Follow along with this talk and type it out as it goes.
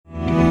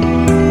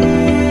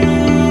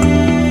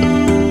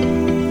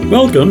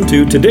Welcome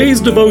to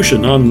today's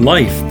devotion on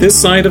life this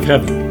side of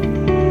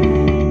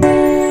heaven.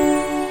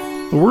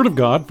 The Word of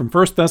God from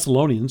 1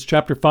 Thessalonians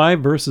chapter 5,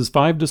 verses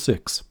 5 to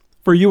 6.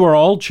 For you are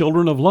all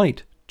children of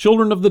light,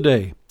 children of the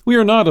day. We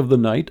are not of the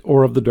night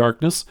or of the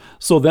darkness.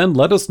 So then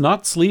let us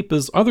not sleep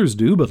as others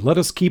do, but let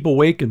us keep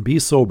awake and be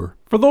sober.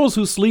 For those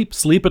who sleep,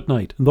 sleep at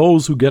night, and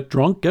those who get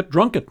drunk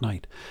at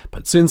night.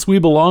 But since we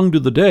belong to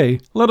the day,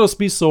 let us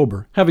be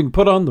sober, having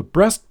put on the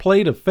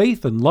breastplate of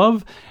faith and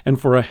love, and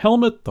for a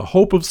helmet the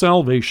hope of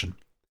salvation.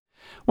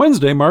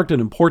 Wednesday marked an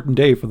important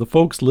day for the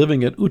folks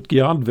living at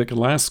Utqiagvik,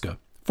 Alaska.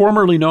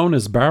 Formerly known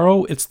as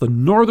Barrow, it's the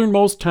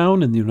northernmost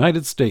town in the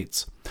United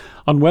States.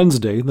 On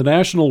Wednesday, the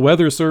National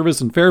Weather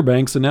Service in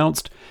Fairbanks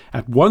announced,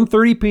 at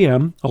 1:30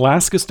 p.m.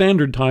 Alaska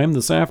Standard Time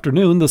this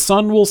afternoon, the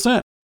sun will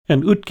set,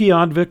 and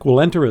Utqiagvik will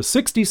enter a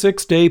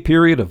 66-day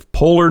period of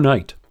polar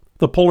night.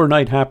 The polar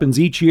night happens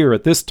each year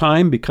at this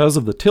time because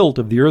of the tilt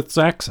of the Earth's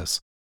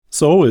axis.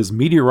 So, as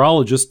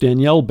meteorologist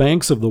Danielle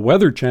Banks of the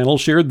Weather Channel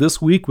shared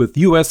this week with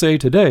USA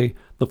Today,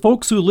 the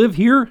folks who live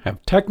here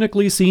have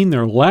technically seen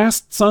their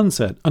last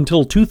sunset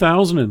until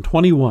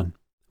 2021.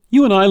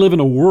 You and I live in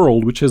a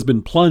world which has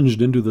been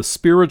plunged into the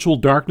spiritual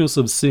darkness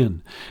of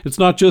sin. It's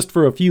not just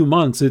for a few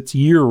months, it's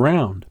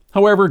year-round.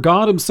 However,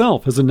 God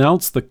himself has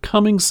announced the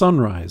coming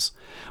sunrise.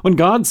 When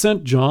God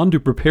sent John to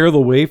prepare the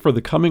way for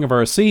the coming of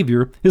our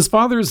Savior, his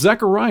father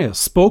Zechariah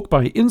spoke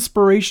by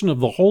inspiration of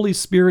the Holy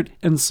Spirit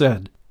and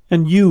said,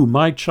 "And you,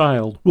 my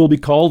child, will be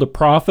called a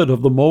prophet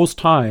of the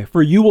Most High,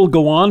 for you will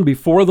go on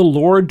before the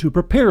Lord to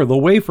prepare the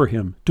way for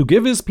him, to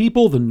give his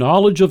people the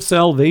knowledge of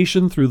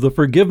salvation through the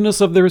forgiveness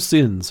of their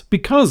sins,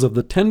 because of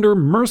the tender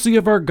mercy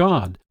of our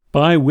God,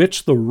 by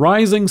which the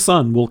rising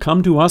sun will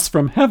come to us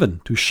from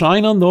heaven, to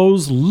shine on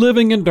those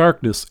living in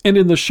darkness and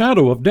in the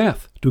shadow of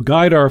death, to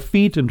guide our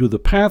feet into the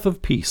path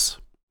of peace."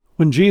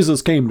 When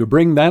Jesus came to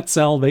bring that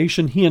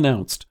salvation, he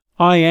announced,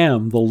 "I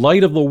am the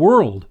light of the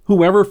world.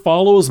 Whoever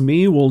follows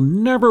me will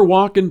never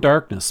walk in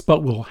darkness,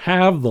 but will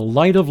have the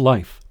light of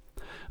life."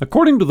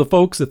 According to the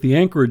folks at the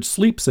Anchorage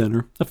Sleep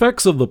Center,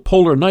 effects of the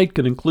polar night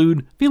can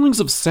include feelings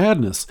of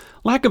sadness,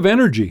 lack of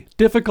energy,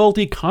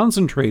 difficulty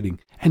concentrating,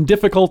 and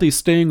difficulty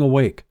staying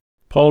awake.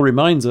 Paul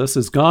reminds us,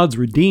 as God's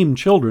redeemed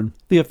children,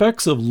 the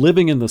effects of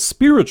living in the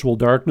spiritual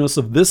darkness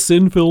of this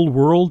sin-filled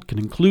world can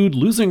include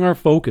losing our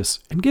focus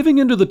and giving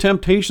into the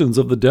temptations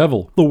of the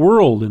devil, the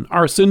world, and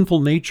our sinful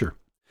nature.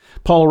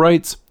 Paul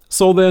writes,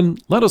 "So then,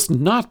 let us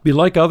not be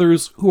like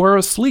others who are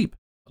asleep.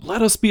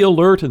 Let us be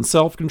alert and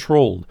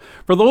self-controlled.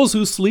 For those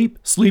who sleep,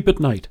 sleep at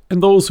night,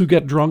 and those who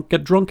get drunk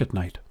at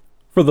night."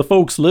 For the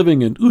folks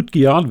living in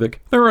Utqiagvik,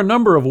 there are a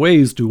number of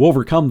ways to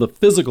overcome the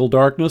physical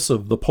darkness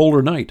of the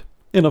polar night.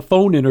 In a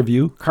phone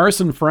interview,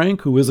 Carson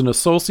Frank, who is an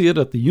associate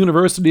at the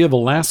University of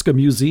Alaska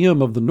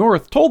Museum of the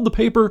North, told the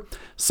paper,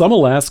 "Some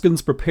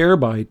Alaskans prepare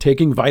by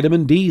taking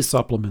vitamin D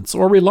supplements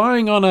or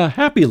relying on a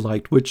happy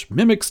light which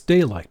mimics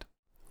daylight."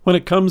 When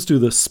it comes to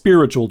the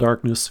spiritual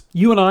darkness,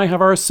 you and I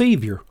have our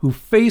Savior who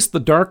faced the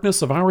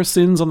darkness of our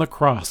sins on the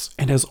cross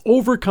and has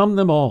overcome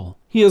them all.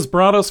 He has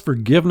brought us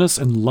forgiveness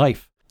and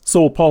life.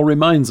 So Paul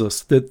reminds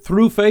us that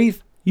through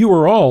faith, you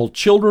are all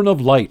children of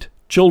light,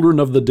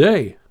 children of the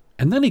day.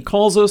 And then he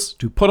calls us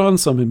to put on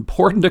some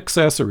important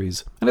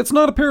accessories. And it's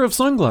not a pair of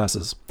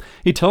sunglasses.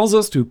 He tells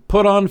us to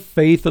put on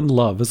faith and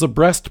love as a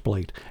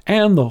breastplate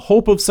and the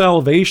hope of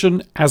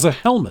salvation as a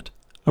helmet.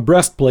 A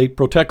breastplate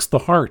protects the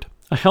heart.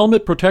 A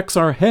helmet protects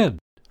our head.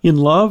 In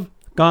love,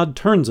 God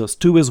turns us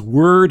to his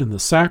word and the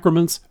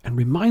sacraments and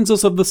reminds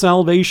us of the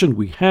salvation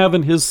we have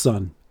in his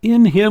Son.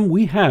 In him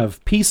we have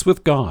peace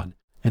with God.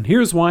 And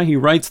here's why he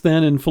writes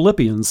then in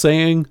Philippians,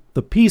 saying,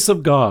 "The peace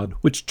of God,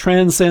 which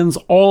transcends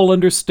all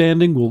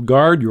understanding, will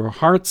guard your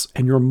hearts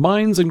and your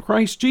minds in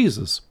Christ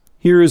Jesus."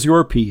 Here is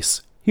your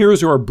peace. Here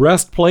is your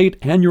breastplate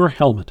and your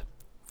helmet.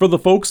 For the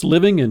folks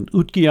living in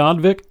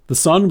Utqiagvik, the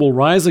sun will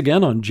rise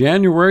again on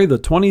January the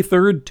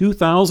 23rd,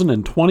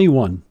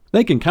 2021.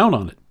 They can count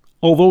on it.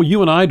 Although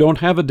you and I don't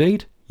have a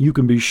date, you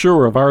can be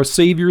sure of our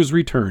Savior's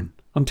return.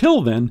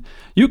 Until then,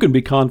 you can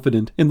be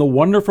confident in the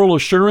wonderful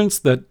assurance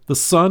that the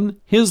Son,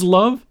 his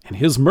love, and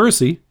his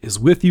mercy is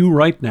with you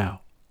right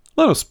now.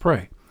 Let us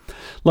pray.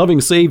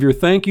 Loving Savior,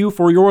 thank you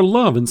for your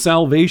love and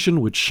salvation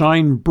which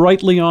shine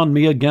brightly on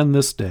me again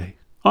this day.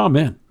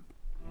 Amen.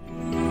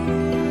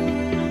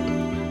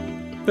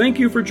 Thank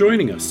you for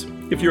joining us.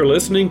 If you're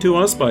listening to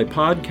us by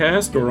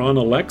podcast or on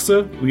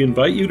Alexa, we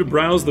invite you to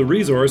browse the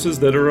resources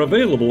that are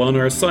available on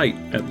our site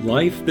at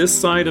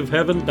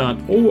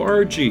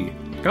lifethissideofheaven.org.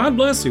 God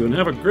bless you and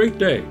have a great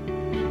day.